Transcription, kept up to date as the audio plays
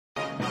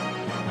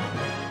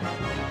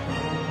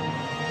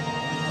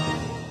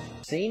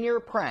senior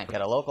prank at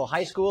a local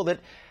high school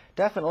that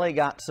definitely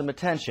got some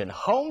attention.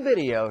 Home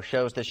video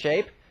shows the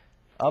shape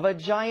of a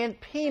giant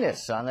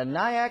penis on the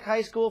Nyack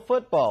High School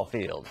football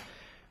field.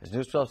 As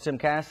News 12's Tim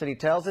Cassidy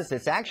tells us,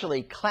 it's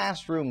actually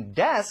classroom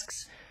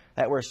desks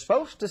that were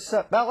supposed to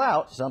spell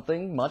out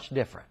something much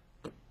different.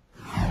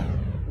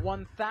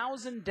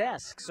 1,000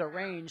 desks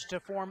arranged to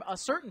form a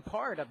certain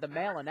part of the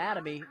male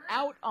anatomy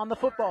out on the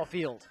football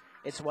field.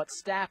 It's what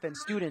staff and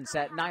students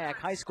at Nyack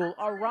High School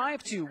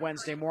arrived to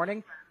Wednesday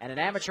morning, and an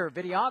amateur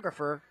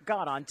videographer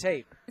got on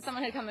tape.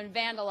 Someone had come and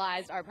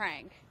vandalized our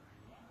prank,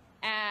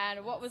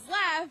 and what was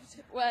left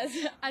was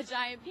a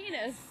giant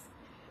penis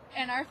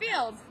in our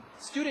field.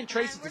 Student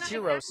Tracy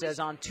Totiro says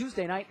on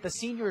Tuesday night the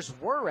seniors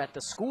were at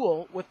the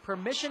school. With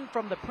permission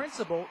from the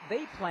principal,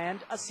 they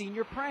planned a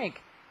senior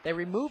prank. They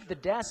removed the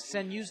desks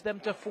and used them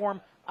to form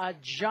a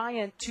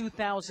giant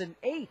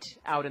 2008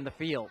 out in the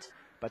field.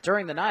 But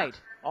during the night,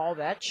 all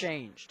that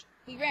changed.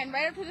 We ran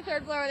right up to the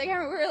third floor of the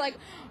camera. We were like,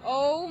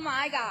 oh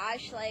my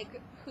gosh, like,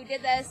 who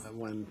did this?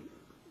 When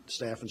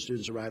staff and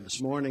students arrived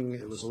this morning,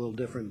 it was a little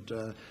different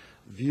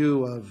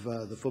view of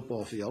the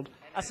football field.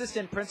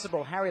 Assistant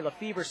Principal Harry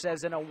Lefevre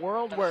says in a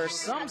world where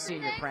some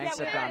senior pranks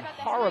have gone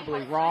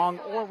horribly wrong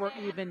or were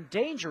even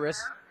dangerous,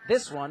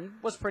 this one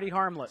was pretty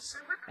harmless.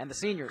 And the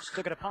seniors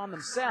took it upon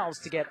themselves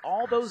to get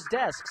all those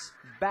desks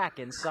back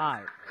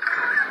inside.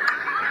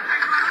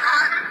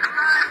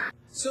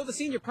 So the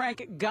senior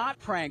prank got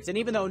pranked, and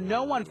even though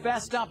no one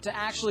fessed up to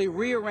actually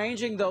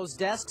rearranging those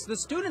desks, the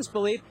students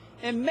believe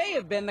it may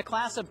have been the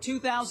class of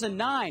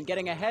 2009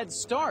 getting a head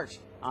start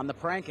on the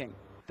pranking.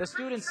 The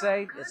students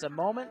say it's a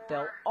moment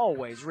they'll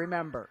always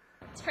remember.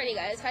 It's pretty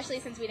good, especially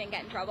since we didn't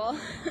get in trouble.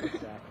 Exactly.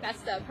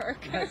 That's the perk.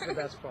 That's the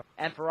best part.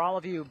 And for all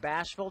of you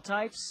bashful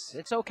types,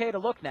 it's okay to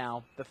look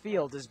now. The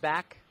field is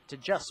back to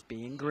just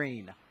being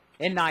green.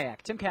 In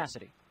Nyack, Tim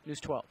Cassidy,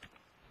 News 12.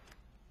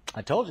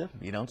 I told you,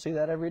 you don't see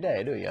that every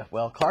day, do you?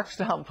 Well,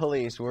 Clarkstown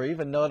police were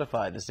even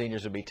notified the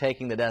seniors would be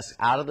taking the desks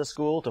out of the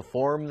school to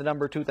form the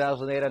number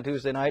 2008 on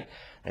Tuesday night.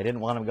 They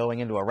didn't want them going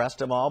in to arrest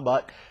them all,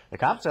 but the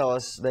cops tell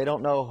us they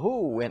don't know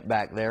who went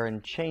back there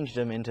and changed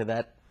them into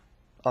that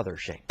other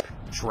shape.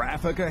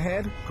 Traffic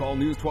ahead? Call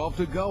News 12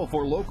 to go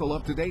for local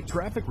up-to-date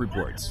traffic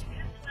reports.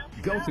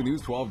 Go to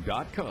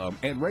news12.com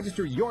and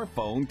register your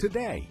phone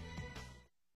today.